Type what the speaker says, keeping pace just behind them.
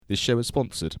This show is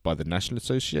sponsored by the National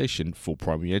Association for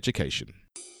Primary Education.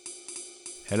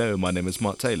 Hello, my name is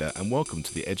Mark Taylor and welcome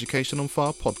to the Education on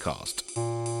Fire podcast.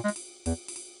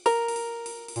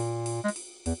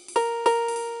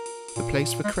 The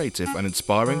place for creative and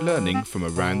inspiring learning from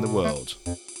around the world.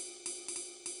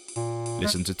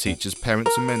 Listen to teachers,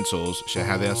 parents and mentors share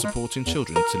how they are supporting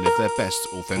children to live their best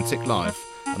authentic life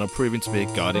and are proving to be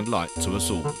a guiding light to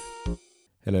us all.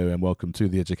 Hello and welcome to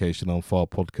the Education on Fire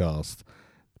podcast.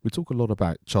 We talk a lot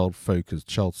about child-focused,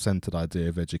 child-centred idea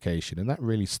of education, and that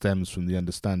really stems from the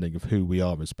understanding of who we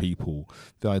are as people,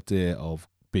 the idea of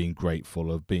being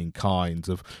grateful, of being kind,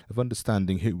 of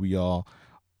understanding who we are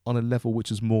on a level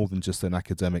which is more than just an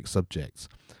academic subject.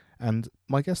 And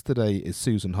my guest today is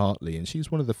Susan Hartley, and she's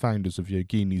one of the founders of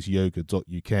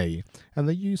yoginisyoga.uk, and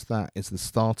they use that as the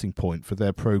starting point for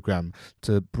their programme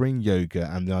to bring yoga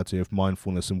and the idea of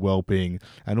mindfulness and well-being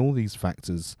and all these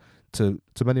factors to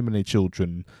many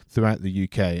children throughout the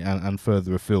UK and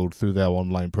further afield through their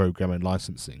online programme and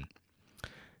licensing.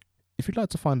 If you'd like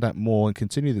to find out more and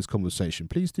continue this conversation,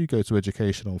 please do go to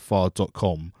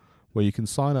educationonfire.com, where you can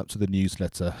sign up to the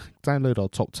newsletter, download our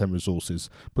top 10 resources,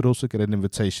 but also get an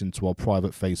invitation to our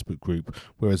private Facebook group,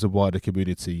 where there's a wider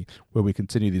community where we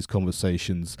continue these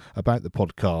conversations about the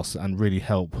podcast and really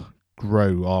help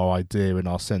grow our idea and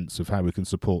our sense of how we can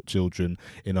support children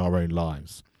in our own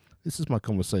lives. This is my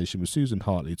conversation with Susan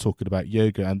Hartley talking about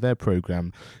yoga and their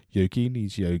programme,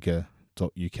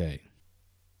 yoginisyoga.uk.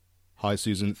 Hi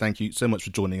Susan, thank you so much for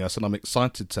joining us, and I'm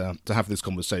excited to have this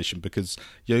conversation because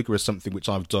yoga is something which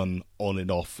I've done on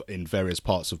and off in various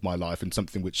parts of my life and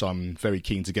something which I'm very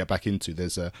keen to get back into.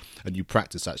 There's a new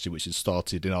practice actually which has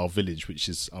started in our village, which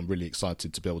is I'm really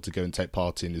excited to be able to go and take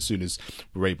part in as soon as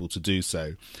we're able to do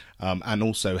so. And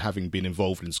also having been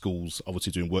involved in schools,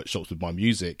 obviously doing workshops with my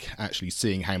music, actually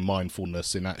seeing how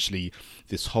mindfulness and actually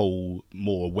this whole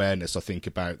more awareness, I think,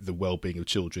 about the well-being of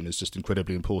children is just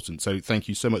incredibly important. So thank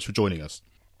you so much for joining us.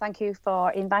 Thank you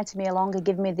for inviting me along and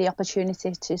giving me the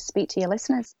opportunity to speak to your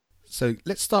listeners. So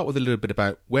let's start with a little bit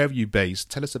about where are you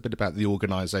based? Tell us a bit about the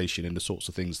organisation and the sorts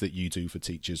of things that you do for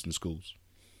teachers and schools.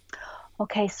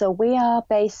 Okay, so we are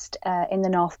based in the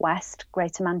northwest,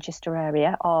 Greater Manchester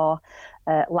area, or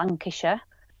Lancashire.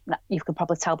 You can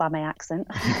probably tell by my accent.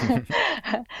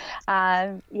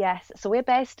 Yes, so we're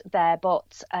based there,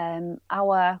 but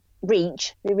our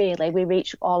reach, we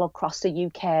reach all across the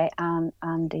UK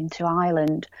and into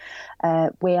Ireland.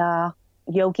 We are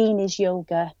Yoginis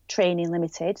Yoga Training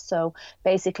Limited. So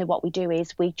basically what we do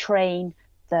is we train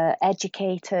the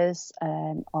educators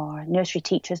or nursery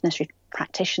teachers, nursery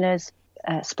practitioners,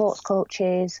 sports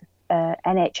coaches,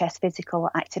 NHS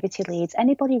physical activity leads,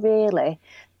 anybody really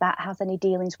that has any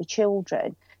dealings with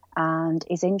children and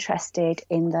is interested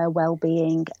in their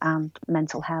well-being and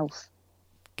mental health.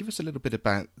 Give us a little bit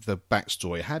about the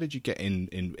backstory. How did you get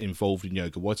involved in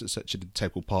yoga? Why is it such an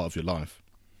integral part of your life?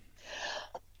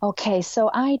 Okay, so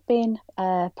I'd been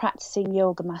practicing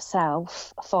yoga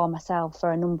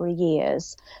for a number of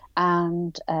years,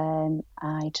 and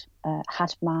I'd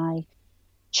had my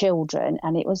children,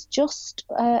 and it was just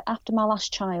after my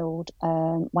last child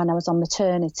when I was on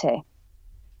maternity,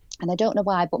 and I don't know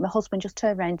why, but my husband just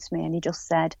turned around to me and he just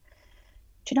said,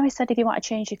 do you know, he said, if you want to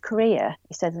change your career,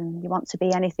 he said, and you want to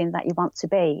be anything that you want to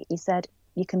be, he said,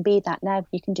 you can be that now,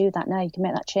 you can do that now, you can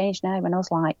make that change now. And I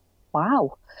was like,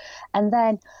 wow. And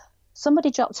then somebody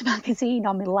dropped a magazine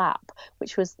on my lap,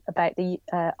 which was about the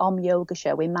Om Yoga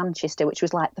show in Manchester, which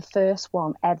was like the first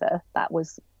one ever that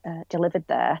was delivered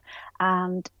there.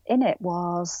 And in it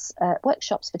was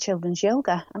workshops for children's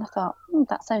yoga. And I thought,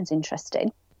 that sounds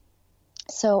interesting.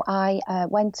 So I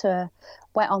went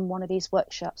on one of these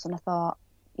workshops and I thought,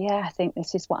 yeah, I think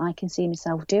this is what I can see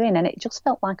myself doing. And it just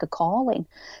felt like a calling.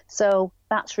 So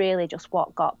that's really just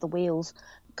what got the wheels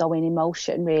going in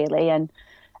motion, really. And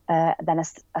then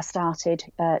I started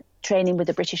training with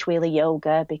the British Wheel of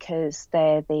Yoga because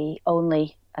they're the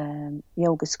only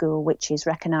yoga school which is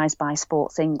recognised by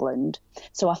Sports England.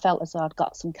 So I felt as though I'd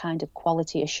got some kind of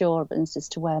quality assurance as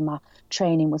to where my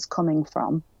training was coming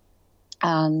from.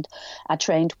 And I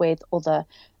trained with other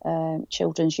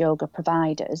children's yoga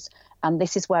providers. And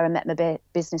this is where I met my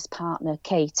business partner,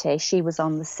 Katie. She was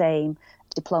on the same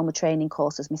diploma training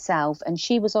course as myself, and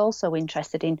she was also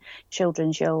interested in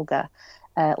children's yoga.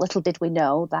 Little did we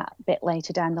know that a bit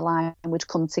later down the line we'd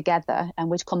come together and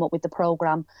we'd come up with the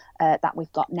programme that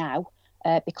we've got now,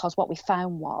 because what we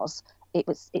found was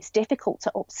it's difficult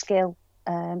to upskill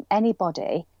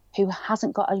anybody who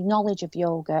hasn't got a knowledge of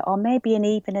yoga or maybe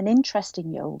even an interest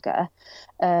in yoga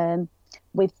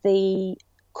with the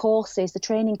courses, the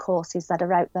training courses that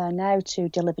are out there now to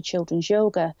deliver children's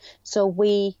yoga. So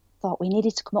we thought we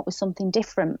needed to come up with something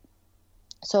different.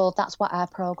 So that's what our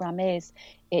program is.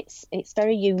 It's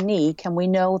very unique, and we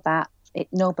know that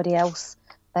nobody else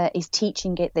is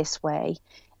teaching it this way.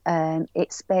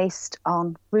 It's based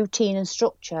on routine and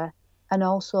structure, and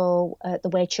also the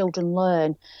way children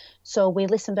learn. So we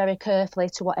listen very carefully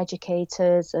to what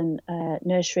educators and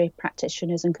nursery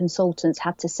practitioners and consultants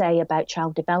had to say about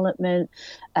child development,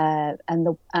 and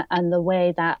the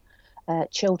way that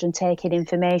children take in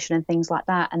information and things like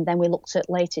that. And then we looked at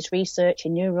latest research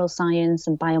in neuroscience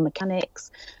and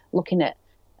biomechanics, looking at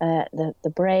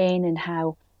the brain and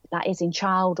how that is in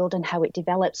childhood and how it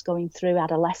develops going through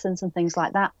adolescence and things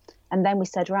like that. And then we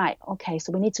said, right, okay,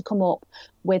 so we need to come up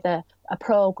with a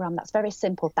program that's very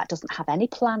simple, that doesn't have any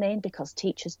planning, because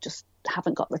teachers just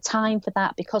haven't got the time for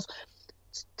that. Because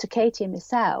to Katie and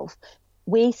myself,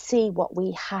 we see what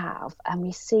we have and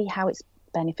we see how it's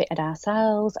benefited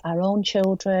ourselves, our own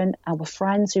children, our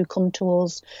friends who come to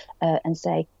us and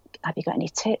say, have you got any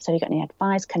tips? Have you got any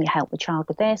advice? Can you help the child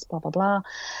with this? Blah, blah, blah.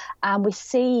 And we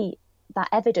see that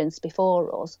evidence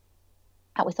before us,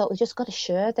 and we thought we've just got to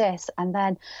share this. And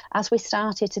then as we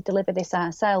started to deliver this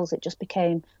ourselves, it just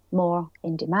became more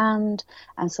in demand.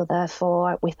 And so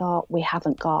therefore we thought we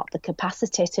haven't got the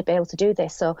capacity to be able to do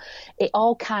this. So it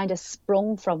all kind of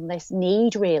sprung from this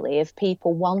need, really, of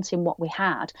people wanting what we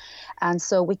had. And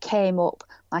so we came up,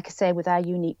 like I say, with our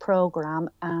unique program,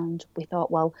 and we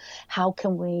thought, well, how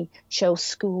can we show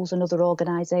schools and other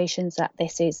organisations that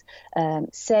this is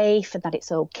safe and that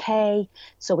it's okay?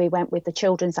 So we went with the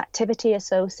Children's Activity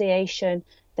Association.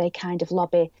 They kind of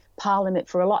lobby Parliament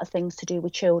for a lot of things to do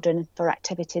with children, for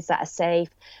activities that are safe.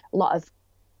 A lot of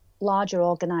larger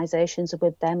organisations are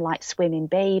with them, like Swimming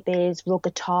Babies, Rugger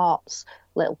Tots,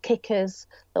 Little Kickers,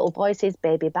 Little Voices,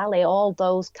 Baby Ballet. All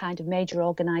those kind of major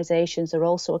organisations are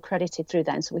also accredited through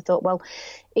them. So we thought, well,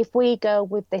 if we go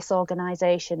with this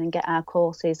organisation and get our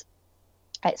courses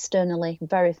externally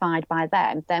verified by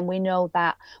them, then we know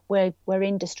that we're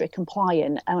industry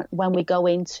compliant. And when we go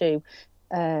into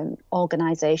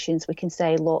organisations, we can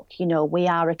say, look, you know, we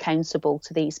are accountable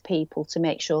to these people to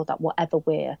make sure that whatever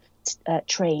we're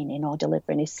training or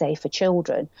delivering is safe for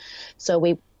children. So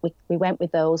we went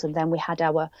with those, and then we had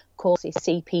our courses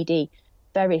CPD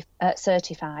very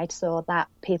certified, so that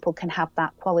people can have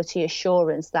that quality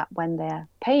assurance that when they're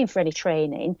paying for any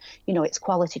training, you know, it's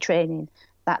quality training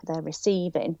that they're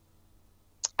receiving.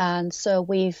 And so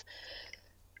we're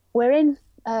in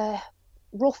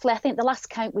roughly, I think the last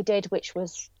count we did, which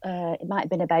was it might have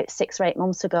been about 6 or 8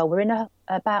 months ago, we're in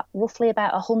roughly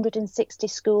about 160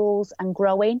 schools and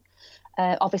growing.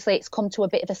 Obviously, it's come to a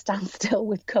bit of a standstill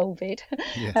with COVID,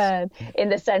 yes. In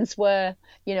the sense where,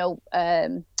 you know,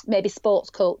 maybe sports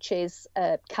coaches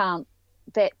can't.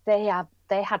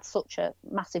 They had such a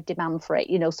massive demand for it,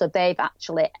 you know, so they've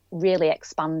actually really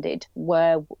expanded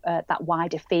where that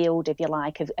wider field, if you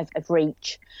like, of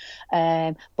reach.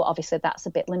 But obviously that's a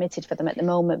bit limited for them at the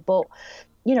moment. But,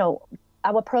 you know,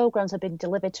 our programs have been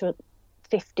delivered to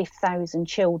 50,000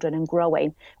 children and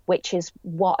growing, which is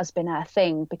what has been our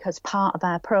thing, because part of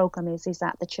our program is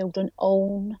that the children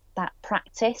own that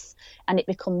practice and it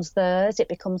becomes theirs, it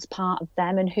becomes part of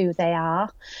them and who they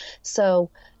are. So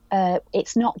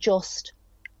it's not just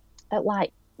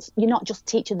like, you're not just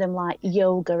teaching them like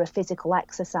yoga or physical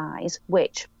exercise,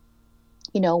 which,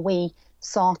 you know, we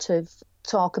sort of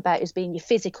talk about as being your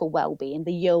physical well-being,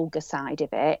 the yoga side of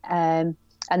it, and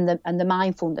the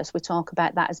mindfulness, we talk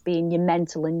about that as being your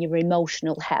mental and your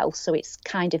emotional health. So it's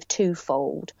kind of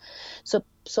twofold. So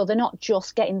they're not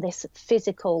just getting this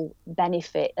physical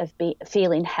benefit of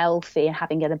feeling healthy and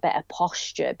having a better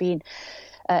posture, being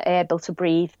able to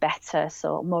breathe better,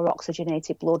 so more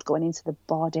oxygenated blood going into the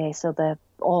body, so the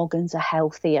organs are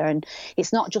healthier. And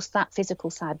it's not just that physical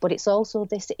side, but it's also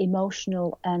this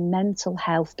emotional and mental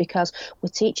health, because we're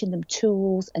teaching them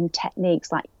tools and techniques,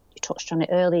 like you touched on it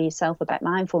earlier yourself about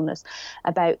mindfulness,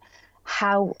 about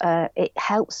how it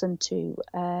helps them to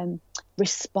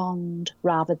respond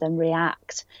rather than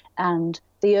react. And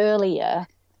the earlier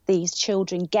these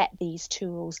children get these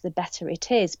tools, the better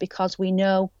it is, because we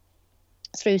know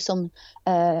through some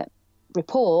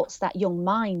reports that Young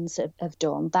Minds have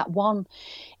done that 1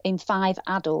 in 5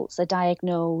 adults are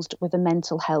diagnosed with a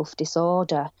mental health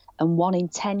disorder, and 1 in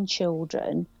 10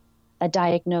 children are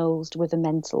diagnosed with a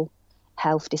mental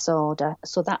health disorder.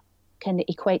 So that can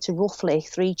equate to roughly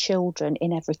 3 children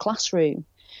in every classroom.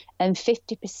 And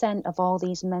 50% of all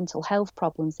these mental health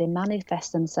problems, they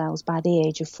manifest themselves by the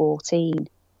age of 14.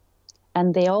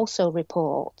 And they also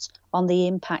report on the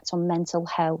impact on mental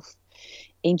health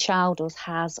in childhood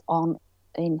has on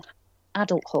in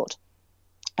adulthood.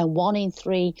 And 1 in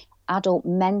 3 adult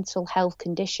mental health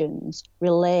conditions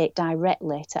relate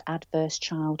directly to adverse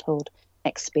childhood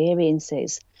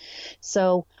experiences.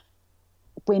 So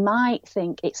we might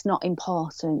think it's not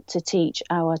important to teach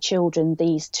our children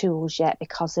these tools yet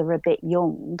because they're a bit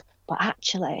young, but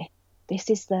actually this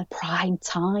is the prime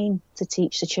time to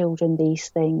teach the children these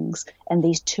things and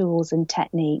these tools and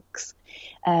techniques,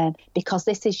 because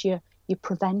this is your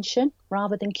prevention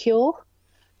rather than cure.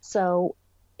 So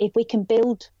if we can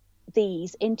build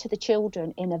these into the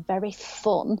children in a very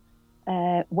fun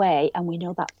way, and we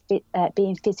know that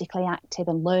being physically active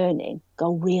and learning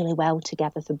go really well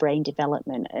together for brain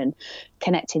development and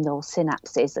connecting those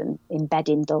synapses and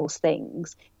embedding those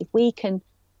things. If we can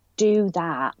do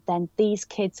that, then these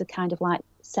kids are kind of like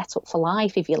set up for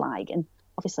life, if you like, and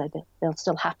obviously they'll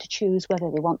still have to choose whether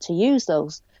they want to use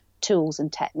those tools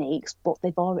and techniques, but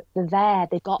they're there,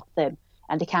 they've got them,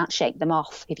 and they can't shake them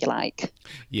off, if you like.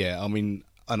 Yeah, I mean,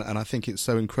 and I think it's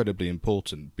so incredibly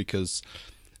important, because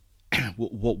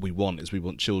what we want is we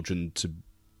want children to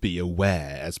be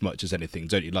aware as much as anything,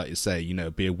 don't you? Like you say, you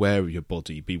know, be aware of your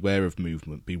body, be aware of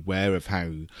movement, be aware of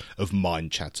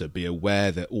mind chatter, be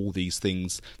aware that all these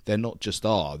things, they're not just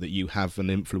that you have an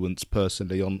influence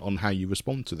personally on how you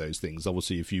respond to those things.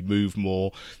 Obviously, if you move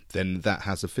more, then that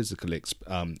has a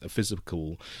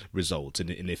physical result,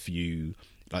 and if you,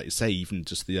 like you say, even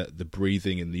just the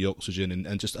breathing and the oxygen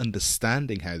and just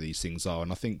understanding how these things are.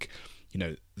 And I think, you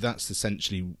know, that's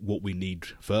essentially what we need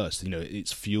first. You know,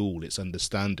 it's fuel, it's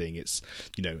understanding, it's,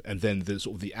 you know, and then the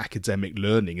sort of the academic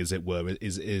learning, as it were,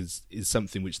 is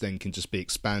something which then can just be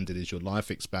expanded as your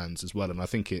life expands as well. And I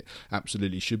think it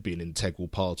absolutely should be an integral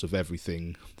part of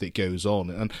everything that goes on.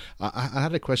 And I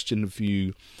had a question for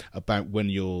you about when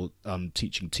you're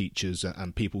teaching teachers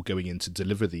and people going in to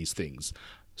deliver these things.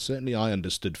 Certainly I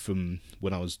understood from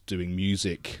when I was doing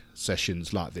music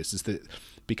sessions like this, is that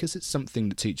because it's something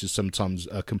that teachers sometimes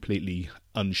are completely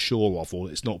unsure of,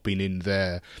 or it's not been in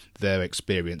their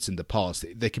experience in the past,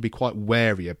 they can be quite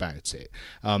wary about it.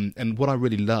 And what I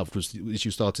really loved was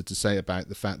you started to say about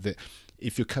the fact that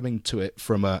if you're coming to it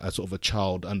from a sort of a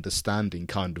child understanding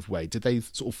kind of way, did they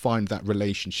sort of find that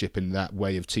relationship in that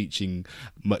way of teaching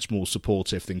much more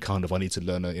supportive than kind of, I need to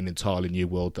learn an entirely new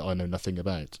world that I know nothing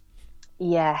about?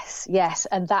 Yes,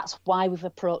 and that's why we've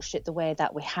approached it the way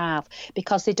that we have,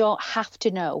 because they don't have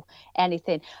to know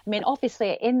anything. I mean,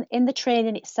 obviously, in the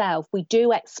training itself, we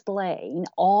do explain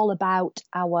all about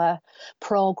our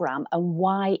programme and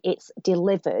why it's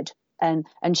delivered and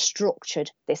structured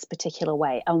this particular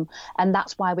way. And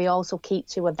that's why we also keep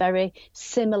to a very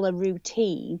similar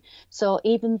routine. So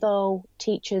even though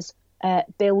teachers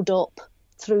build up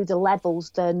through the levels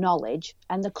their knowledge,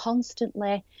 and they're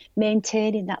constantly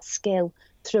maintaining that skill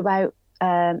throughout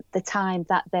the time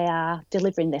that they are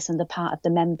delivering this and they're part of the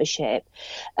membership.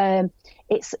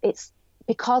 It's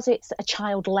because it's a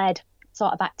child-led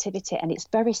sort of activity, and it's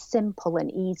very simple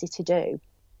and easy to do.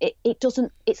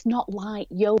 It's not like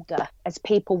yoga as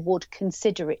people would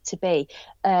consider it to be.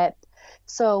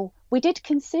 So we did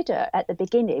consider at the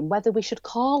beginning whether we should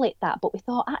call it that, but we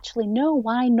thought, actually, no,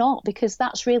 why not? Because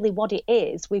that's really what it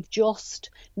is. We've just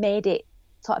made it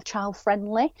sort of child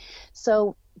friendly.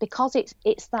 So because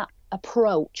it's that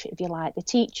approach, if you like, the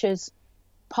teachers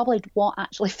probably won't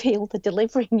actually feel the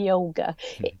delivering yoga.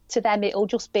 To them, it'll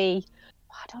just be,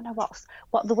 I don't know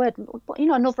what the word, but, you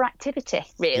know, another activity,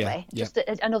 really. Yeah. Just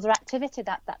another activity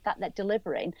that they're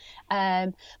delivering.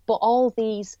 But all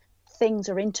these things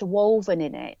are interwoven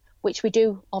in it, which we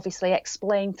do obviously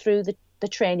explain through the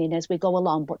training as we go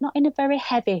along, but not in a very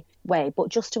heavy way, but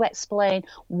just to explain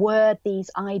where these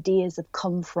ideas have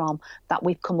come from that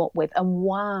we've come up with and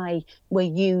why we're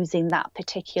using that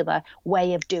particular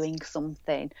way of doing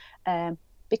something.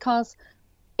 Because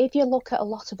if you look at a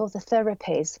lot of other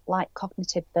therapies, like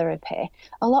cognitive therapy,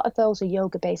 a lot of those are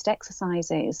yoga-based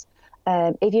exercises.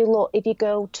 If you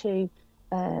go to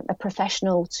a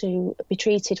professional to be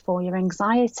treated for your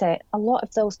anxiety, a lot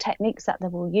of those techniques that they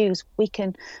will use, we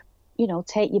can, you know,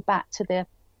 take you back to the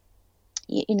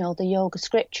yoga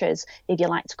scriptures, if you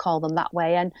like to call them that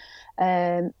way,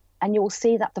 and you'll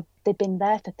see that they've been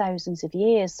there for thousands of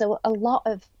years. So a lot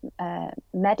of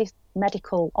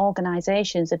medical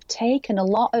organisations have taken a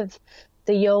lot of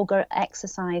the yoga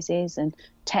exercises and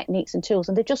techniques and tools,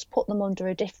 and they've just put them under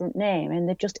a different name, and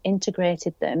they've just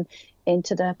integrated them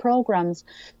into their programs.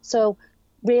 So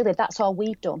really, that's all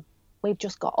we've done. We've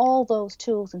just got all those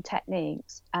tools and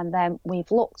techniques, and then we've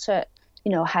looked at,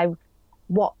 you know,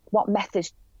 what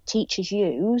methods teachers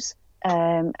use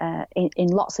in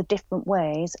lots of different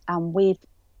ways, and we've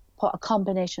put a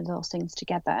combination of those things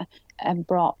together and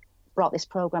brought this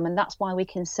program. And that's why we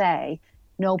can say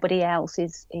nobody else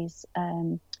is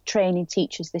training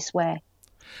teachers this way.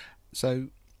 So,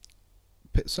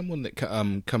 someone that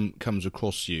comes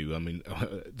across you, I mean,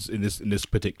 in this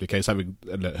particular case, having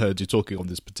heard you talking on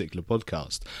this particular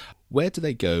podcast, where do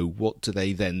they go? What do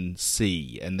they then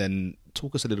see? And then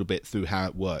talk us a little bit through how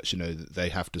it works. You know, that they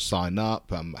have to sign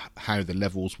up, how the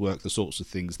levels work, the sorts of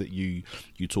things that you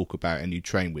talk about and you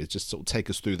train with. Just sort of take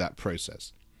us through that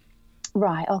process.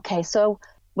 Right. Okay. So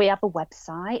we have a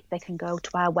website. They can go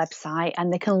to our website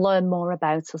and they can learn more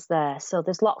about us there. So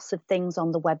there's lots of things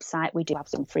on the website. We do have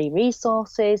some free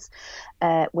resources.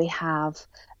 We have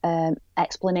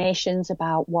explanations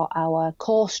about what our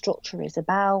course structure is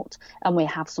about, and we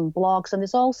have some blogs. And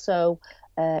there's also,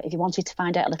 if you wanted to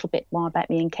find out a little bit more about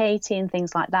me and Katie and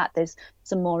things like that, there's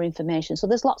some more information. So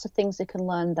there's lots of things they can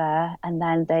learn there, and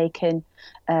then they can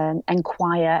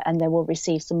inquire and they will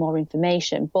receive some more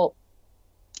information. But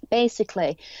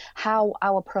basically, how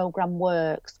our program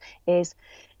works is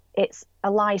it's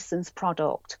a licensed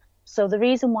product. So the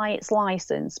reason why it's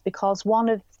licensed, because one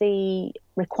of the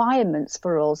requirements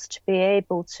for us to be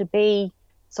able to be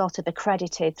sort of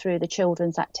accredited through the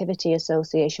Children's Activity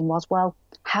Association was, well,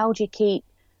 how do you keep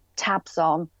tabs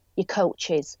on your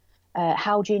coaches?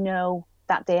 How do you know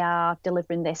that they are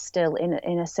delivering this still in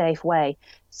a safe way?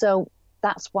 So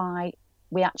that's why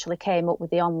we actually came up with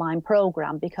the online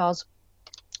program, because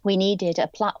we needed a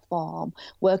platform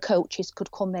where coaches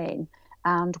could come in,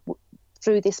 and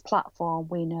through this platform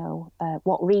we know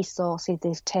what resources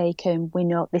they've taken. We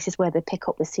know this is where they pick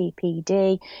up the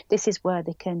CPD, this is where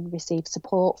they can receive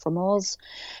support from us,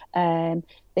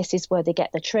 this is where they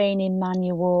get the training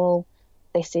manual,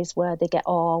 this is where they get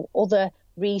all other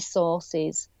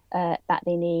resources that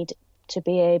they need to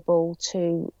be able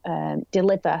to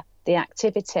deliver the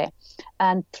activity.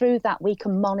 And through that we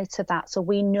can monitor that, so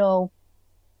we know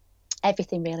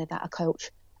everything really that a coach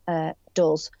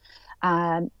does,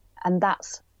 and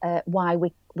that's why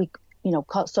we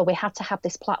so we had to have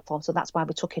this platform. So that's why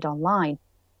we took it online.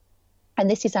 And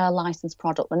this is our licensed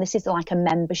product, and this is like a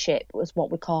membership, is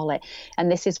what we call it.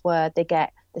 And this is where they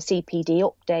get the CPD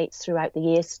updates throughout the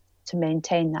years to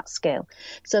maintain that skill.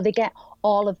 So they get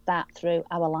all of that through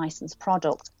our licensed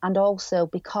product, and also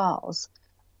because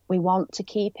we want to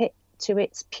keep it to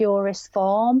its purest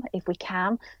form if we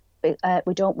can.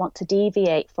 We don't want to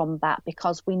deviate from that,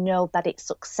 because we know that it's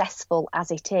successful as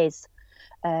it is.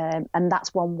 And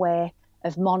that's one way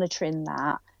of monitoring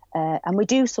that. And we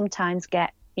do sometimes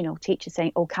get, teachers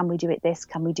saying, oh, can we do it this?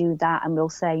 Can we do that? And we'll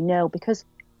say no, because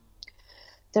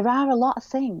there are a lot of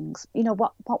things,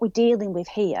 what we're dealing with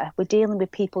here. We're dealing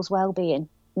with people's well-being,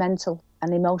 mental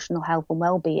and emotional health and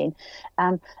well-being.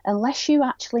 And unless you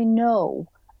actually know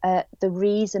the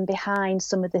reason behind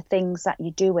some of the things that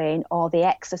you're doing, or the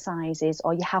exercises,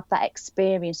 or you have that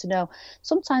experience to know,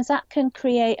 sometimes that can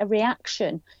create a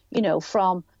reaction,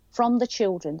 from the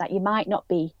children that you might not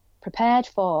be prepared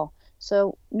for.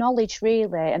 So knowledge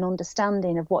really and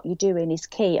understanding of what you're doing is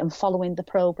key, and following the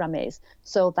program is,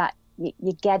 so that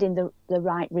you're getting the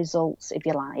right results, if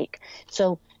you like.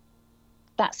 So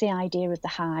that's the idea of the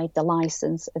Hive, the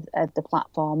license of the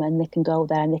platform, and they can go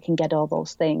there and they can get all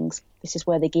those things. This is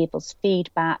where they give us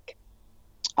feedback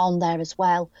on there as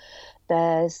well.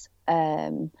 There's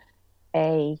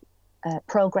a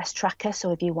progress tracker,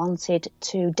 so if you wanted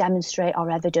to demonstrate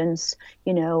or evidence,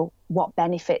 what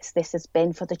benefits this has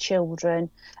been for the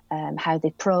children, how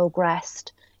they've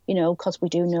progressed, because we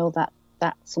do know that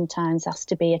sometimes has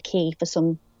to be a key for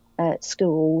some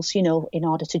schools, in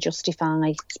order to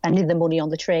justify spending the money on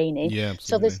the training. Yeah,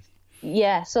 absolutely.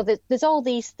 So there's all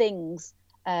these things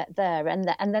there, and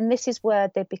then this is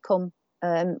where they become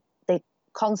they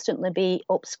constantly be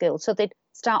upskilled. So they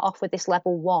start off with this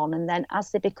level 1, and then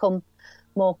as they become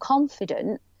more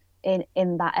confident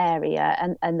in that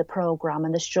area and the program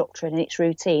and the structure and its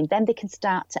routine, then they can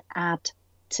start to add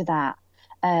to that,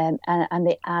 and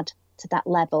they add to that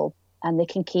level, and they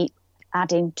can keep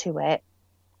adding to it.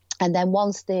 And then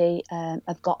once they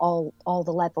have got all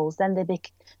the levels, then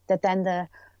they're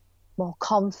more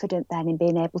confident then in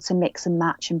being able to mix and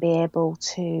match and be able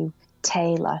to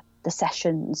tailor the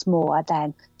sessions more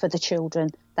then for the children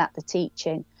that they're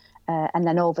teaching. And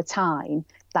then over time,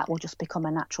 that will just become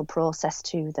a natural process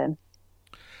to them.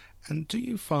 And do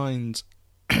you find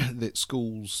that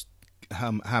schools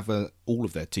have all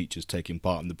of their teachers taking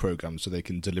part in the programme so they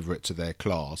can deliver it to their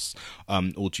class,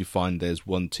 or do you find there's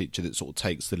one teacher that sort of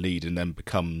takes the lead and then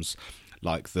becomes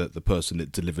like the person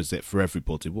that delivers it for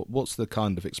everybody? What's the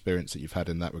kind of experience that you've had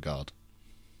in that regard?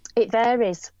 It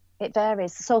varies.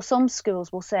 So some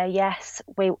schools will say, yes,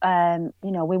 we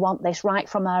want this right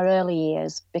from our early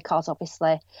years, because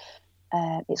obviously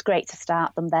it's great to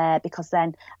start them there, because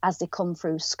then as they come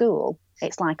through school,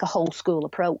 it's like a whole school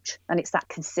approach, and it's that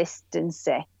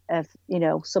consistency of,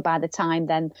 so by the time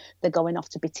then they're going off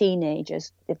to be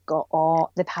teenagers, they've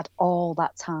had all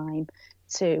that time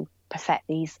to perfect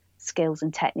these skills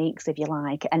and techniques, if you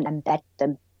like, and embed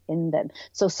them in them.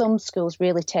 So some schools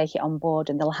really take it on board,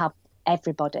 and they'll have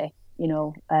everybody,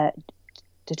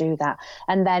 to do that.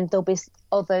 And then there'll be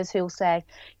others who'll say,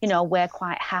 we're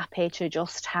quite happy to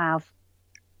just have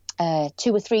 2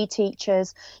 or 3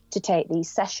 teachers to take these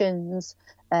sessions.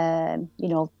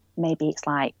 Maybe it's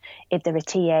like if they're a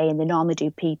TA and they normally do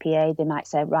PPA, they might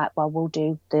say, right, well, we'll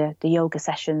do the yoga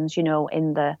sessions, in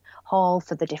the hall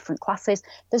for the different classes.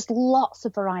 There's lots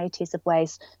of varieties of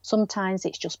ways. Sometimes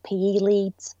it's just PE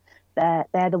leads.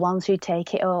 They're the ones who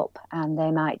take it up, and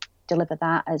they might deliver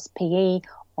that as PE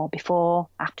or before,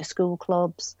 after school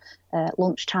clubs,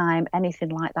 lunchtime, anything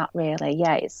like that, really.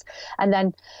 Yeah, and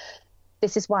then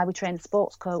this is why we train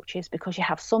sports coaches, because you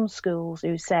have some schools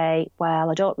who say, well,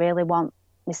 I don't really want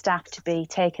my staff to be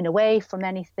taken away from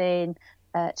anything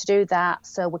to do that,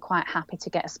 so we're quite happy to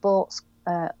get a sports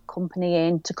company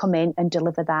in to come in and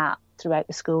deliver that throughout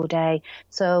the school day.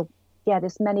 So, yeah,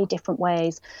 there's many different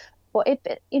ways. But if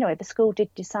a school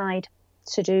did decide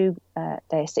to do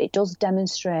this, it does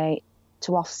demonstrate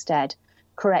to Ofsted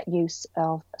correct use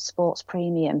of sports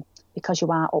premium, because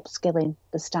you are upskilling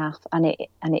the staff, and it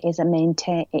is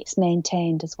it's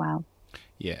maintained as well.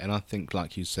 Yeah, and I think,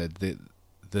 like you said, the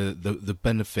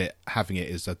benefit having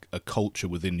it as a culture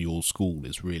within your school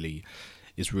is really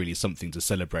something to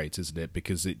celebrate, isn't it?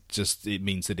 Because it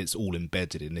means that it's all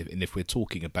embedded, and if we're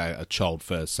talking about a child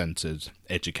first centered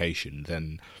education,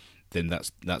 then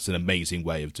that's an amazing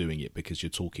way of doing it, because you're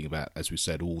talking about, as we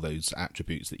said, all those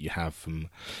attributes that you have from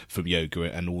yoga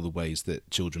and all the ways that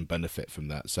children benefit from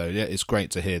that. So yeah, it's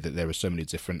great to hear that there are so many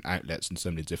different outlets and so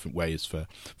many different ways for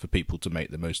people to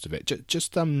make the most of it.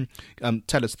 Just tell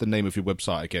us the name of your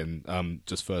website again,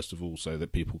 just first of all, so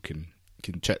that people can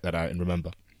check that out and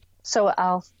remember. So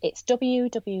it's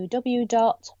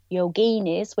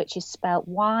www.yoginis, which is spelled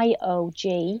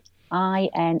YOGINIS,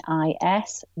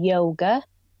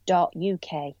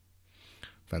 yoga.uk.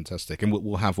 Fantastic. And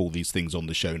we'll have all these things on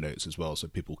the show notes as well, so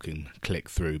people can click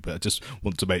through. But I just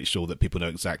want to make sure that people know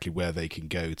exactly where they can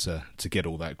go to get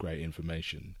all that great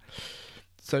information.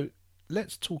 So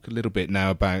let's talk a little bit now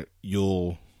about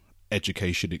your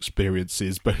education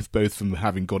experiences, both from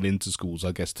having gone into schools,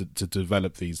 I guess, to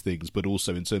develop these things, but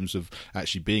also in terms of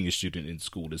actually being a student in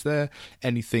school. Is there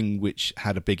anything which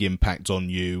had a big impact on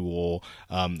you, or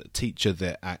a teacher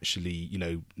that actually,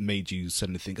 made you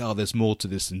suddenly think, oh, there's more to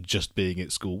this than just being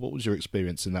at school? What was your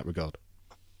experience in that regard?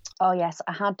 Oh, yes,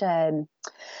 I had...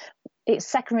 it's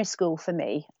secondary school for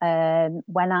me.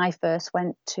 When I first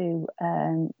went to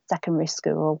secondary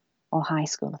school, or high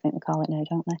school, I think they call it now,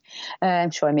 don't they?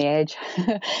 I'm showing my age.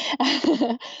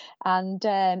 And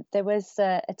there was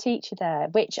a teacher there,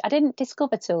 which I didn't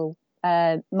discover till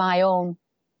my own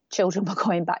children were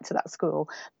going back to that school,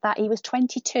 that he was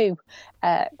 22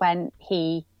 when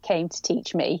he came to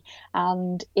teach me,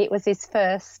 and it was his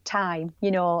first time,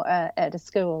 at a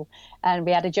school, and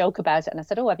we had a joke about it, and I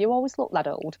said, oh, have you always looked that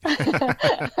old?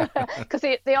 Because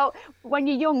when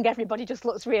you're young, everybody just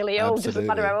looks really old. Absolutely. Doesn't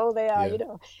matter how old they are.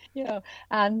 Yeah.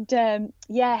 And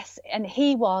yes, and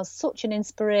he was such an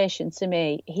inspiration to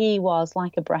me. He was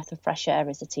like a breath of fresh air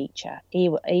as a teacher.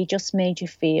 He just made you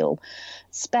feel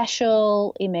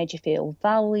special, he made you feel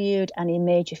valued, and he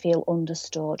made you feel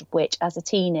understood, which as a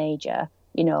teenager,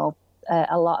 a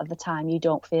lot of the time you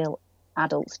don't feel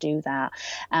adults do that.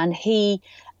 And he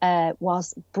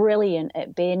was brilliant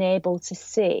at being able to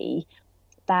see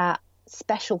that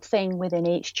special thing within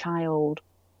each child,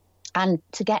 and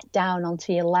to get down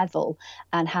onto your level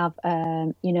and have,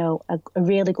 a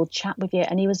really good chat with you.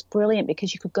 And he was brilliant,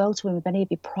 because you could go to him with any of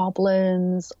your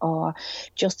problems or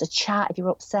just a chat if you were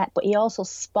upset. But he also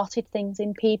spotted things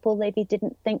in people. Maybe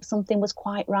didn't think something was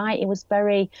quite right. He was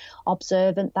very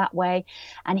observant that way.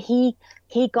 And he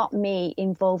got me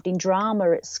involved in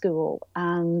drama at school.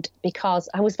 And because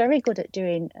I was very good at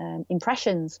doing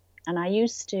impressions, and I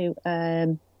used to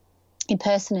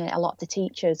impersonate a lot of the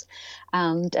teachers,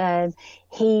 and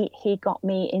he got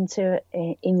me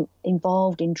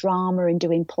involved in drama and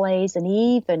doing plays, and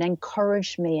he even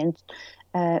encouraged me and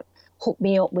hooked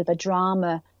me up with a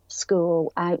drama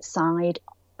school outside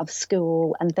of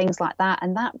school and things like that,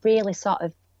 and that really sort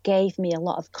of gave me a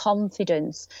lot of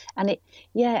confidence, and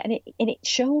it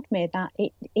showed me that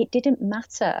it didn't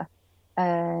matter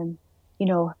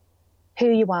who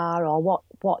you are or what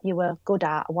you were good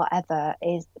at or whatever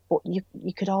is, but you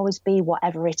could always be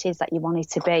whatever it is that you wanted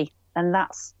to be. And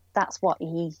that's that's what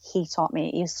he taught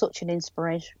me. He's such an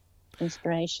inspiration.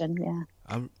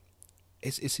 Yeah.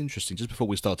 It's interesting. Just before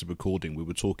we started recording, we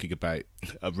were talking about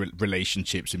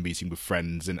relationships and meeting with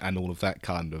friends and all of that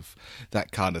kind of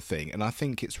thing. And I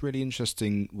think it's really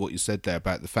interesting what you said there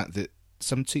about the fact that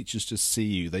some teachers just see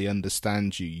you, they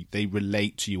understand you, they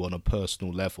relate to you on a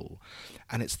personal level,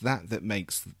 and it's that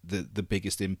makes the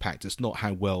biggest impact. It's not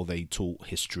how well they taught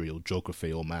history or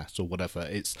geography or maths or whatever.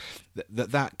 It's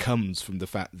that comes from the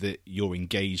fact that you're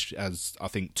engaged as, I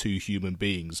think, two human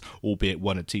beings, albeit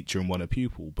one a teacher and one a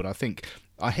pupil. But I think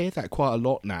I hear that quite a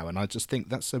lot now, and I just think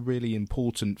that's a really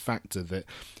important factor, that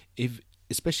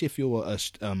especially if you're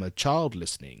a child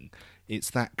listening,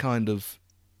 it's that kind of,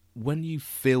 when you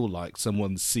feel like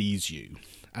someone sees you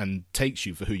and takes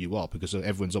you for who you are, because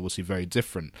everyone's obviously very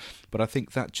different, but I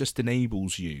think that just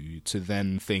enables you to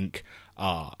then think,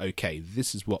 okay,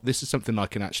 this is something I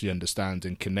can actually understand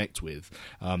and connect with.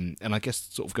 And I guess,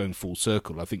 sort of going full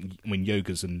circle, I think when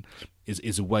yoga's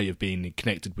is a way of being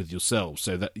connected with yourself,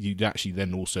 so that you'd actually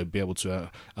then also be able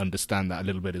to understand that a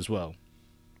little bit as well.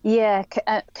 Yeah,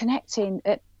 connecting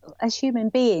as human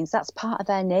beings, that's part of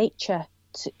our nature,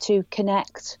 to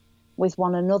connect with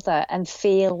one another and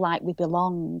feel like we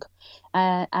belong.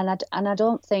 And I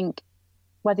don't think,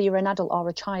 whether you're an adult or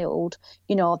a child,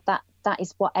 that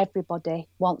is what everybody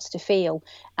wants to feel.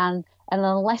 And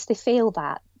unless they feel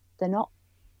that, they're not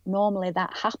normally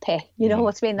that happy. You know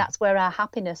what I mean? That's where our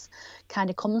happiness kind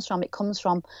of comes from. It comes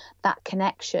from that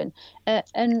connection.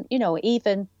 And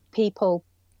even people,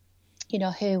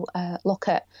 who look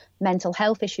at mental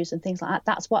health issues and things like that,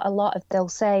 that's what a lot of they'll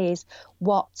say is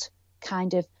what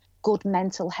kind of good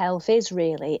mental health is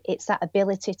really. It's that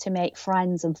ability to make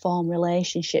friends and form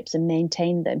relationships and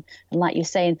maintain them. And like you're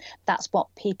saying, that's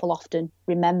what people often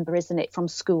remember, isn't it, from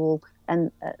school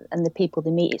and the people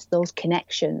they meet. It's those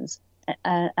connections.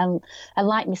 And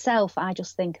like myself, I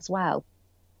just think as well,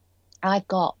 I've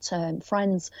got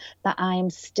friends that I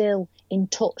am still in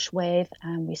touch with,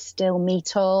 and we still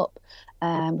meet up,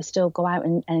 we still go out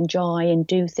and enjoy and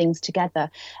do things together.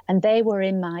 And they were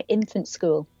in my infant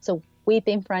school. So we've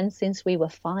been friends since we were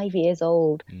 5 years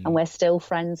old, and we're still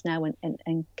friends now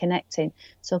and connecting.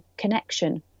 So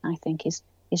connection, I think, is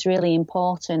really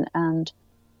important. And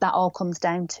that all comes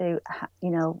down to,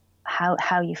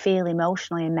 how you feel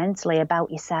emotionally and mentally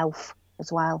about yourself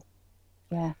as well.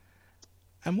 Yeah.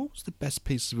 And what was the best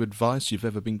piece of advice you've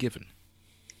ever been given?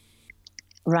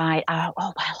 Right. I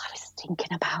was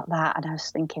thinking about that, and I was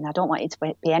thinking, I don't want it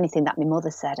to be anything that my mother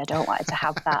said. I don't want it to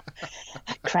have that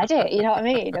credit. You know what I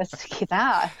mean? I was thinking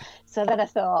that. So then I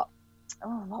thought,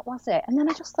 what was it? And then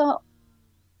I just thought,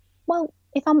 well,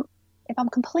 if I'm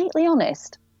completely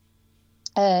honest,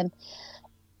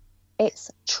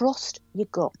 it's trust your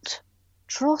gut.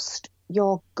 Trust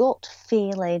your gut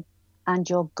feeling and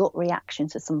your gut reaction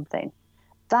to something.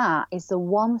 That is the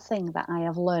one thing that I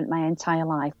have learned my entire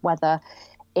life, whether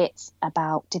it's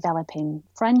about developing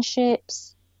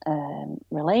friendships,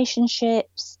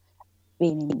 relationships,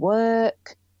 being in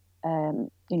work,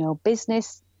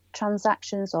 business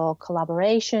transactions or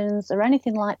collaborations or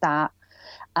anything like that,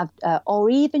 or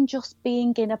even just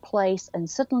being in a place and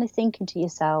suddenly thinking to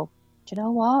yourself, do you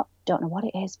know what? Don't know what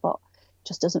it is, but it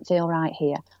just doesn't feel right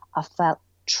here. I felt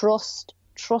trust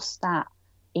that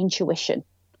intuition.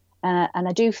 And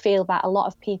I do feel that a lot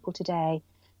of people today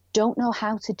don't know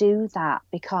how to do that,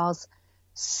 because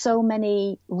so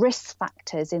many risk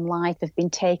factors in life have been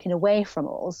taken away from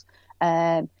us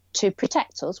to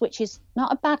protect us, which is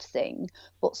not a bad thing.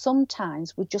 But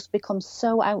sometimes we just become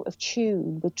so out of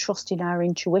tune with trusting our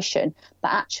intuition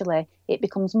that actually it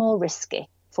becomes more risky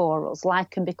for us.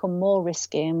 Life can become more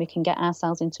risky and we can get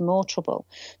ourselves into more trouble.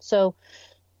 So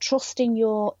trusting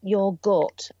your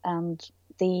gut, and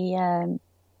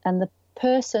the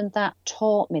person that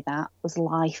taught me that was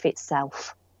life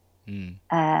itself.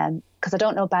 Because I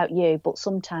don't know about you, but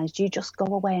sometimes you just go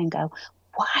away and go,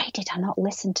 why did I not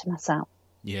listen to myself?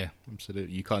 Yeah,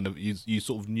 absolutely. You kind of you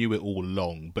sort of knew it all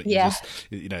along, but you just,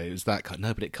 it was that kind of,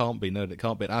 no, but it can't be. No, it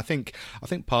can't be. And I think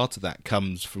part of that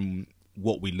comes from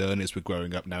what we learn as we're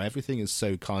growing up now. Everything is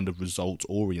so kind of result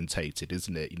orientated,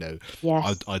 isn't it?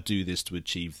 Yes. I do this to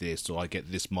achieve this, or I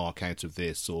get this mark out of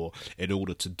this, or in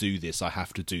order to do this I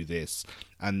have to do this,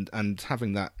 and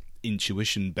having that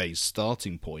intuition based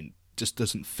starting point just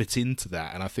doesn't fit into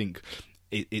that. And I think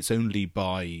it's only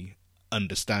by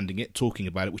understanding it, talking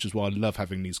about it, which is why I love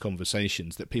having these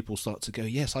conversations, that people start to go,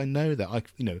 yes, I know that.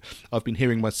 I've been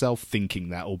hearing myself thinking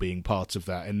that or being part of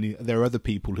that, and there are other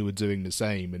people who are doing the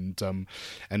same,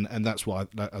 and that's why,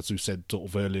 as we said sort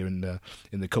of earlier in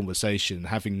the conversation,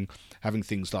 having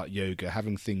things like yoga,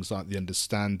 having things like the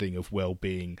understanding of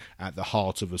well-being at the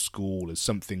heart of a school is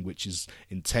something which is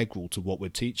integral to what we're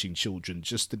teaching children.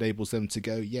 Just enables them to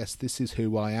go, yes, this is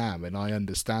who I am, and I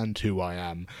understand who I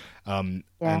am. And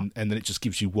then it just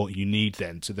gives you what you need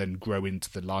then to then grow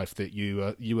into the life that you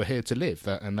are here to live.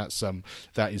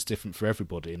 That is different for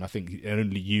everybody, and I think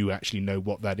only you actually know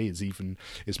what that is, even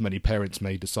as many parents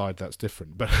may decide that's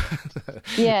different. But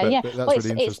but that's a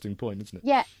really interesting point, isn't it?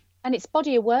 Yeah. And it's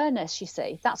body awareness, you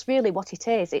see. That's really what it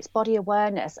is. It's body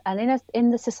awareness. And in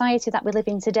the society that we live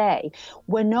in today,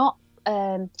 we're not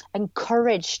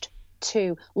encouraged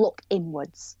to look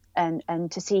inwards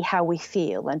and to see how we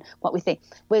feel and what we think.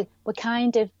 We're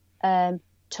kind of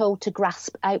told to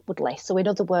grasp outwardly. So in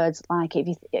other words, like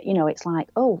if it's like,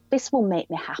 oh, this will make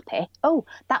me happy. Oh,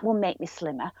 that will make me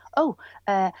slimmer. Oh,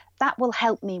 that will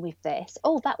help me with this.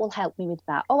 Oh, that will help me with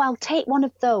that. Oh, I'll take one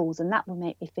of those and that will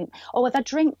make me think, oh, if I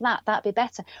drink that, that'd be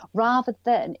better. Rather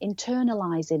than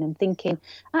internalizing and thinking,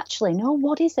 actually, no,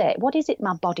 what is it? What is it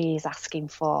my body is asking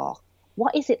for?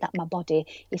 What is it that my body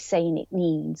is saying it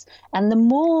needs? And the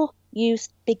more you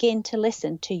begin to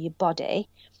listen to your body,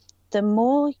 the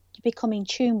more you become in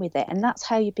tune with it. And that's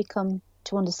how you become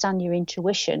to understand your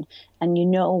intuition. And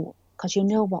because you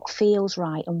know what feels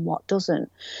right and what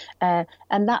doesn't. And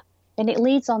it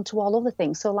leads on to all other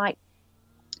things. So like,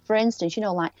 for instance,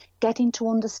 like getting to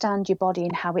understand your body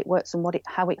and how it works and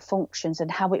how it functions and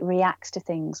how it reacts to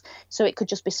things. So it could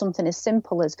just be something as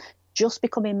simple as just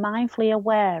becoming mindfully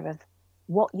aware of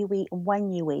what you eat and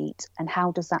when you eat and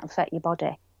how does that affect your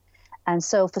body. And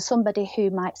so for somebody who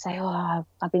might say, oh,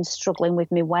 I've been struggling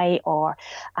with my weight, or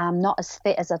I'm not as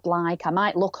fit as I'd like, I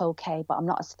might look okay, but I'm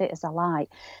not as fit as I like.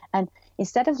 And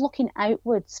instead of looking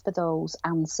outwards for those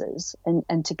answers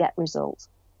and to get results,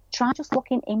 try just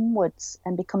looking inwards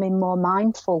and becoming more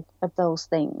mindful of those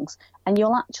things. And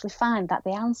you'll actually find that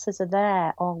the answers are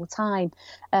there all the time.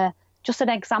 Just an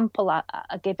example I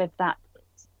give of that,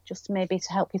 just maybe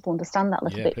to help people understand that a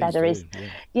little bit better,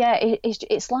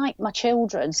 it's like my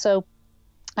children. So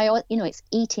it's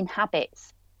eating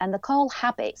habits, and they're called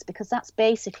habits because that's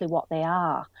basically what they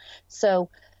are. So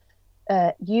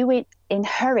you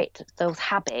inherit those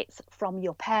habits from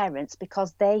your parents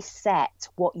because they set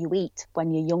what you eat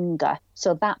when you're younger.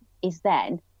 So that is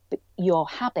then your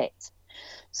habit.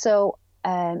 So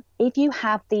if you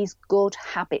have these good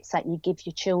habits that you give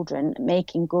your children,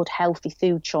 making good, healthy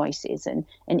food choices and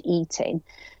eating,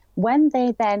 when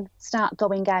they then start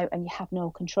going out and you have no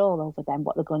control over them,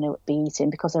 what they're going to be eating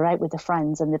because they're out with their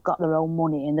friends and they've got their own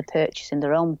money and they're purchasing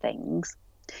their own things,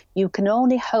 you can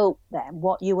only hope then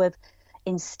what you have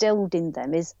instilled in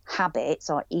them is habits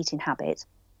or eating habits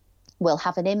will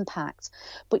have an impact.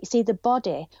 But you see, the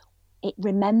body, it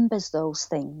remembers those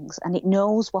things and it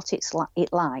knows what it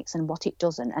likes and what it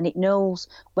doesn't, and it knows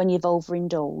when you've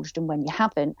overindulged and when you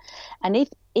haven't. And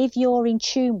if you're in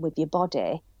tune with your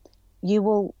body,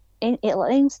 it'll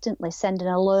instantly send an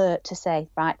alert to say,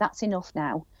 right, that's enough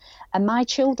now. And my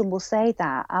children will say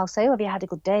that. I'll say, oh, have you had a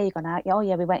good day? You gone out? Oh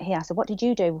yeah, we went here. I said, what did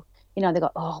you do? They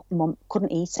go, oh, Mum,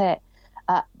 couldn't eat it.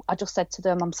 I just said to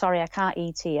them, I'm sorry, I can't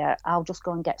eat here. I'll just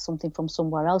go and get something from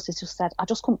somewhere else. It's just said, I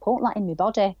just couldn't put that in my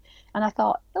body. And I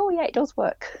thought, oh yeah, it does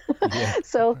work. Yeah.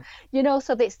 So,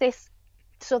 so it's this,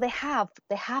 so they have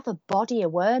a body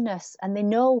awareness, and they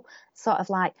know sort of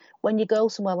like when you go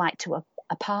somewhere like to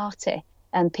a party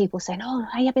and people saying, oh,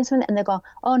 are you having something? And they go,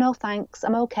 oh no, thanks,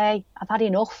 I'm okay. I've had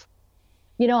enough.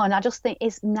 And I just think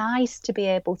it's nice to be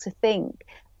able to think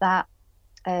that,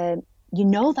 you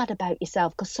know that about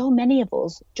yourself, because so many of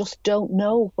us just don't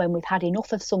know when we've had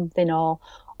enough of something or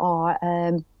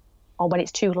when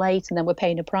it's too late and then we're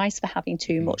paying a price for having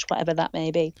too much, whatever that may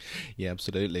be. Yeah,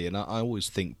 absolutely. And I always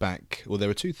think back, well, there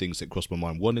are two things that cross my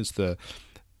mind. One is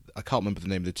I can't remember the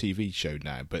name of the TV show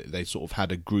now, but they sort of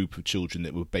had a group of children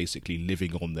that were basically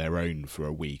living on their own for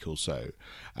a week or so.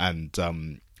 And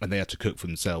they had to cook for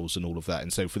themselves and all of that.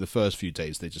 And so for the first few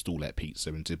days, they just all ate pizza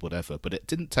and did whatever. But it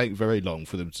didn't take very long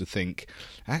for them to think,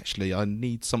 actually, I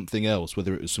need something else,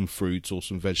 whether it was some fruits or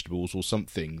some vegetables or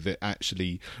something that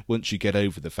actually, once you get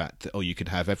over the fact that, oh, you can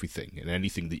have everything and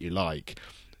anything that you like,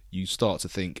 you start to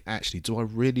think, actually, do I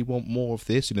really want more of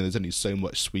this? there's only so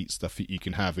much sweet stuff that you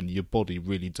can have, and your body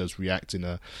really does react in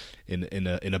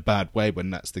a bad way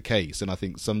when that's the case. And I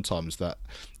think sometimes that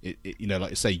it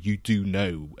like I say, you do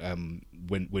know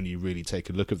when you really take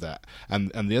a look at that.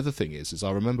 And the other thing is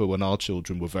I remember when our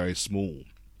children were very small,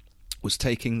 was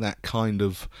taking that kind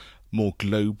of more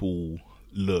global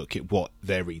look at what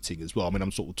they're eating as well. I mean,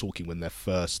 I'm sort of talking when they're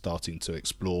first starting to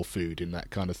explore food and that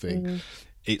kind of thing.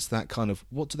 It's that kind of,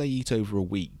 what do they eat over a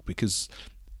week? Because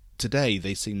today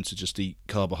they seem to just eat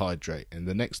carbohydrate, and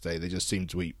the next day they just seem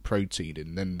to eat protein,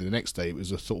 and then the next day it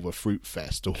was a sort of a fruit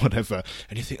fest or whatever,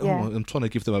 and you think, oh, I'm trying to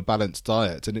give them a balanced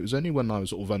diet. And it was only when I was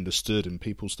sort of understood and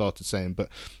people started saying, but,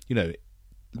 you know,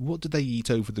 what did they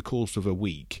eat over the course of a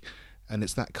week? And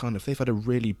it's that kind of, they've had a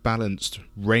really balanced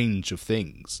range of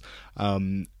things,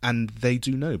 and they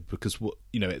do know, because what,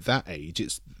 you know, at that age,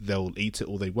 it's, they'll eat it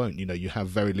or they won't. You know, you have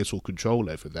very little control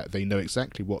over that. They know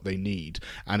exactly what they need,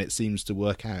 and it seems to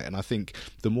work out. And I think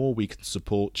the more we can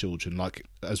support children, like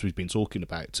as we've been talking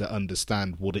about, to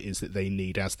understand what it is that they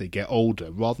need as they get older,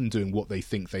 rather than doing what they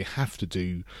think they have to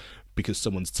do because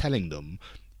someone's telling them,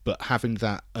 but having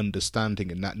that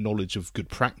understanding and that knowledge of good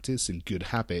practice and good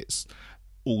habits.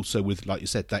 Also with, like you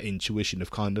said, that intuition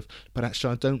of kind of, but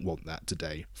actually I don't want that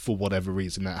today for whatever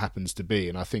reason that happens to be.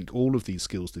 And I think all of these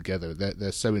skills together,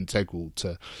 they're so integral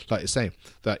to, like you say,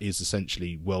 that is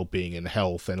essentially well-being and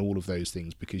health and all of those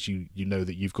things, because you know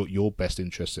that you've got your best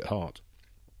interests at heart.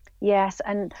 Yes,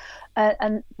 and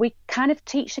we kind of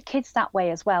teach the kids that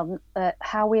way as well.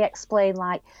 How we explain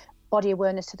like body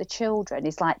awareness to the children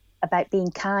is like about being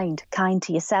kind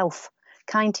to yourself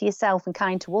and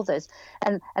kind to others,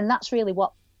 and that's really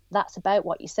what that's about.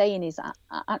 What you're saying is,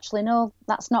 actually, no,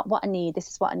 that's not what I need, this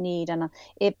is what I need, and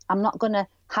if I'm not going to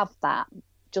have that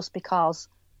just because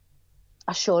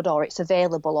I should, or it's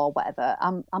available or whatever.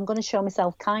 I'm going to show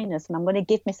myself kindness, and I'm going to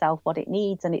give myself what it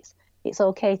needs, and it's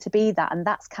okay to be that. And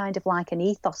that's kind of like an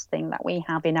ethos thing that we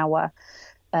have in our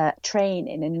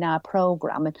training and in our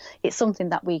program, and it's something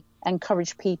that we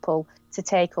encourage people to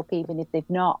take up, even if they've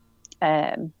not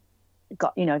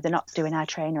got, you know, they're not doing our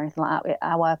training or anything like that.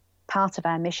 Our part of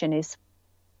our mission is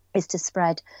to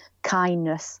spread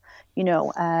kindness, you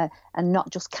know, and not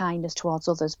just kindness towards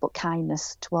others, but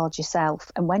kindness towards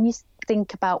yourself. And when you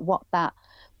think about what that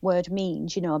word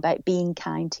means, you know, about being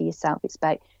kind to yourself, it's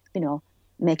about, you know,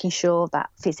 making sure that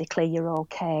physically you're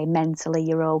okay, mentally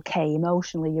you're okay,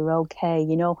 emotionally you're okay,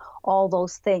 you know, all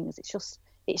those things.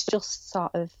 It's just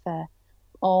sort of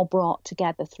all brought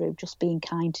together through just being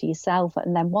kind to yourself.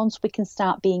 And then once we can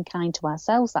start being kind to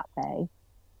ourselves that way,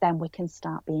 then we can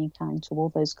start being kind to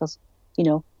others, because, you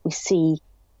know, we see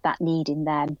that need in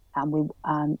them, and we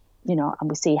you know, and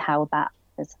we see how that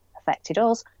has affected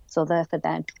us, so therefore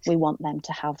then we want them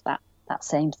to have that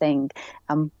same thing.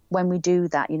 And when we do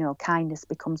that, you know, kindness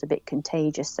becomes a bit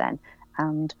contagious then.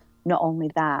 And not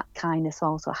only that, kindness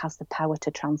also has the power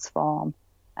to transform.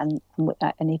 And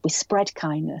if we spread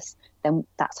kindness, then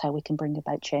that's how we can bring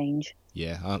about change.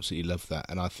 Yeah, I absolutely love that.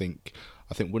 And I think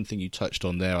one thing you touched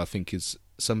on there, I think, is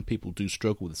some people do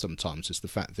struggle with sometimes, is the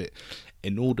fact that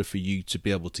in order for you to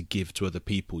be able to give to other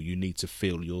people, you need to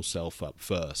fill yourself up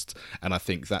first. And I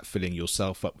think that filling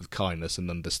yourself up with kindness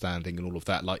and understanding and all of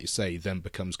that, like you say, then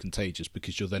becomes contagious,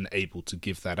 because you're then able to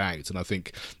give that out. And I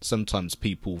think sometimes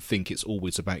people think it's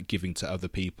always about giving to other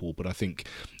people, but I think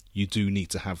you do need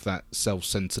to have that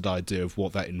self-centered idea of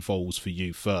what that involves for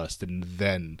you first, and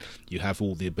then you have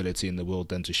all the ability in the world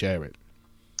then to share it.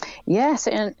 Yes,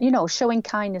 and, you know, showing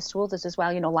kindness to others as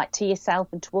well, you know, like to yourself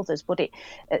and to others. But it,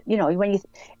 you know,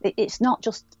 it's not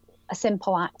just a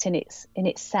simple act in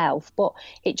itself, but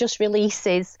it just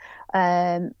releases,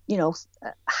 you know,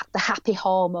 the happy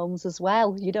hormones as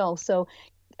well, you know. So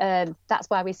that's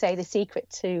why we say the secret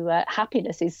to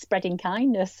happiness is spreading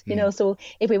kindness, you know. So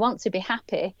if we want to be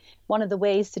happy, one of the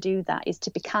ways to do that is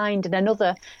to be kind. And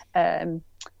another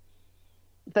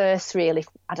verse, really,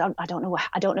 I don't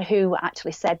know who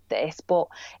actually said this, but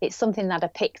it's something that I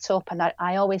picked up, and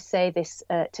I always say this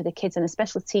to the kids, and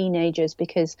especially teenagers,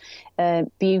 because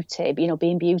beauty, you know,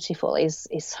 being beautiful is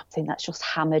something that's just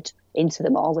hammered into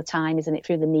them all the time, isn't it,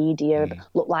 through the media?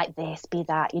 Look like this, be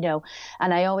that, you know.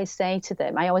 And I always say to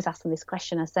them, I always ask them this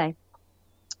question, I say,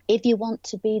 if you want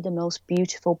to be the most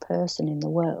beautiful person in the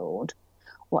world,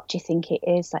 what do you think it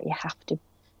is that you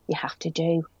have to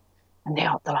do? And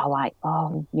they're all like,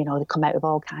 oh, you know, they come out with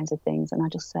all kinds of things. And I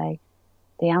just say,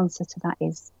 the answer to that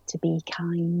is to be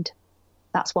kind.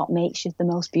 That's what makes you the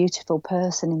most beautiful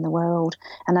person in the world.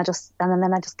 And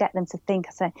then I just get them to think.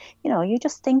 I say, you know, you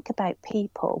just think about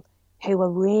people who are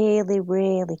really,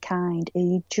 really kind,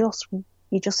 who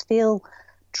you just feel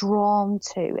drawn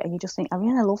to, and you just think, I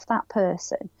really love that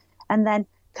person. And then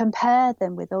compare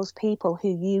them with those people who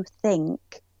you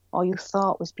think or you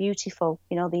thought was beautiful,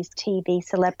 you know, these TV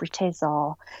celebrities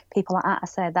or people like that. I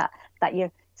say that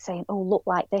you're saying, oh, look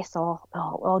like this, or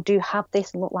do have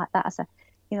this and look like that. I say,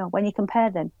 you know, when you compare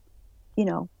them, you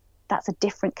know, that's a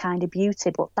different kind of beauty,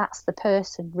 but that's the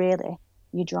person really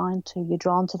you're drawn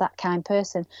to that kind of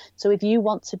person. So if you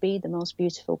want to be the most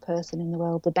beautiful person in the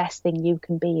world, the best thing you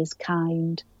can be is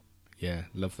kind. Yeah,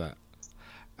 love that.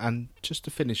 And just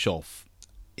to finish off,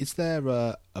 is there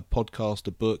a podcast,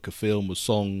 a book, a film, a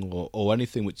song, or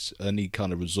anything any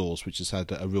kind of resource which has had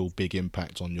a real big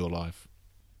impact on your life?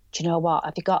 Do you know what?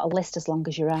 Have you got a list as long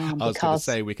as your arm? I was going to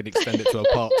say we can extend it to a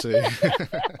part 2.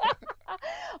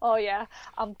 Oh yeah,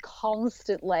 I'm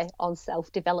constantly on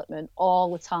self-development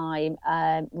all the time,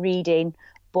 reading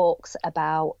books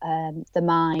about the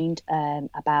mind,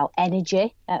 about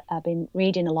energy. I've been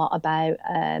reading a lot about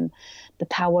the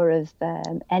power of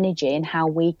energy and how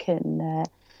we can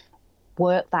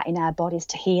work that in our bodies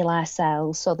to heal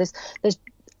ourselves. So there's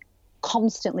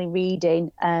constantly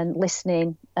reading and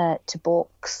listening to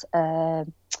books.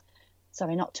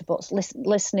 Sorry, not to books.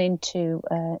 Listening to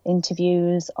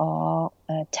interviews or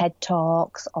TED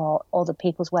Talks or other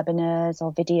people's webinars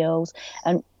or videos,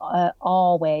 and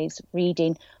always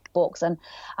reading books. And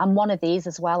I'm one of these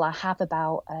as well. I have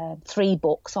about 3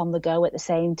 books on the go at the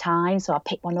same time. So I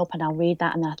pick one up and I'll read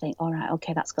that, and I think, all right,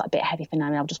 okay, that's got a bit heavy for now,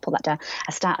 and I'll just put that down.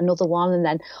 I start another one, and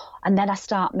then I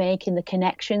start making the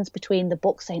connections between the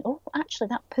books, saying, oh, actually,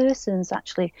 that person's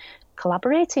actually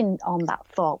collaborating on that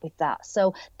thought with that.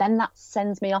 So then that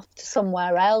sends me off to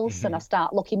somewhere else, and I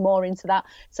start looking more into that.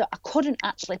 So I couldn't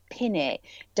actually pin it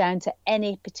down to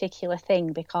any particular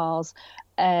thing, because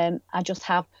I just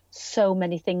have so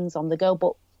many things on the go.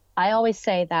 But I always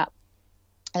say that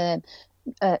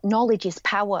knowledge is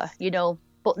power,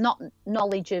 but not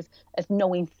knowledge of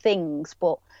knowing things,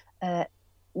 but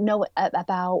know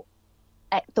about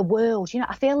the world.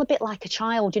 I feel a bit like a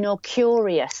child,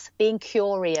 being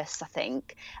curious, I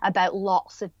think, about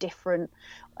lots of different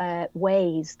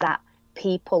ways that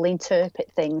people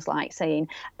interpret things, like saying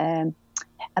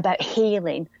about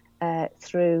healing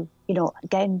through,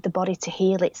 getting the body to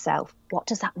heal itself. What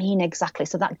does that mean exactly?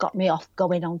 So that got me off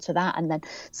going on to that. And then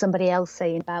somebody else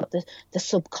saying about the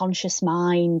subconscious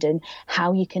mind and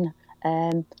how you can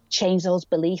change those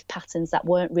belief patterns that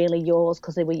weren't really yours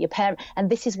because they were your parent. And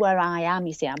this is where I am,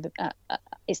 you see.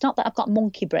 It's not that I've got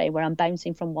monkey brain where I'm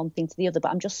bouncing from one thing to the other, but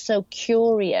I'm just so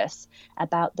curious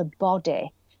about the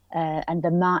body and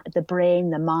the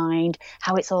brain, the mind,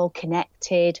 how it's all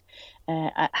connected,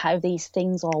 how these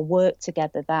things all work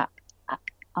together, that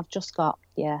I've just got,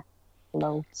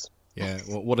 loads. Yeah,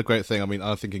 well, what a great thing. I mean,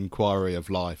 I think inquiry of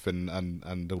life and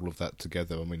all of that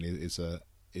together, I mean, is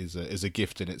a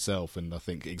gift in itself. And I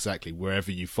think exactly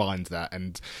wherever you find that,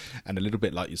 and a little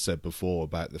bit like you said before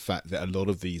about the fact that a lot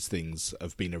of these things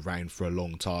have been around for a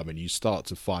long time, and you start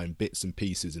to find bits and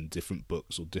pieces in different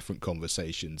books or different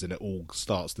conversations, and it all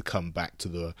starts to come back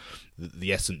to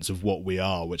the essence of what we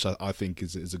are, which I think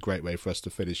is a great way for us to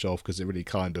finish off, because it really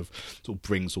kind of sort of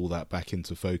brings all that back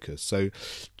into focus. So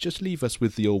just leave us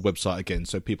with your website again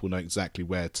so people know exactly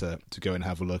where to go and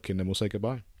have a look, and then we'll say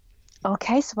goodbye.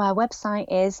 Okay, so our website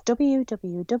is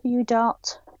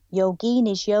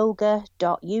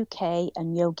www.yoginisyoga.uk,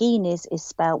 and Yoginis is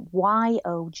spelled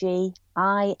Yoginis.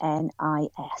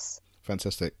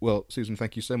 Fantastic. Well, Susan,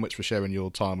 thank you so much for sharing your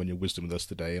time and your wisdom with us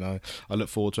today, and I look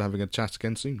forward to having a chat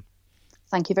again soon.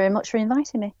 Thank you very much for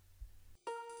inviting me.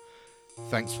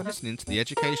 Thanks for listening to the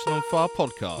Education on Fire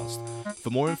podcast. For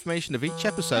more information of each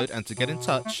episode and to get in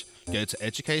touch, go to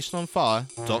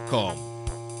educationonfire.com.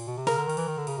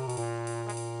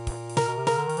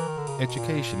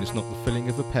 Education is not the filling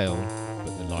of a pail,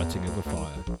 but the lighting of a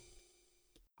fire.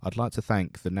 I'd like to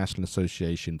thank the National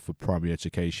Association for Primary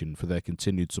Education for their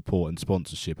continued support and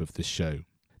sponsorship of this show.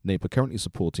 NAPE are currently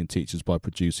supporting teachers by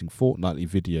producing fortnightly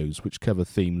videos which cover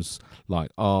themes like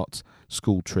art,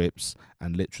 school trips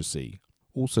and literacy.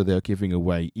 Also, they are giving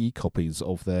away e-copies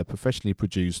of their professionally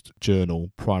produced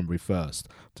journal, Primary First.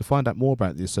 To find out more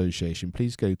about the association,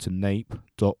 please go to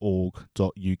nape.org.uk.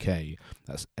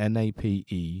 That's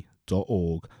nape.org.uk.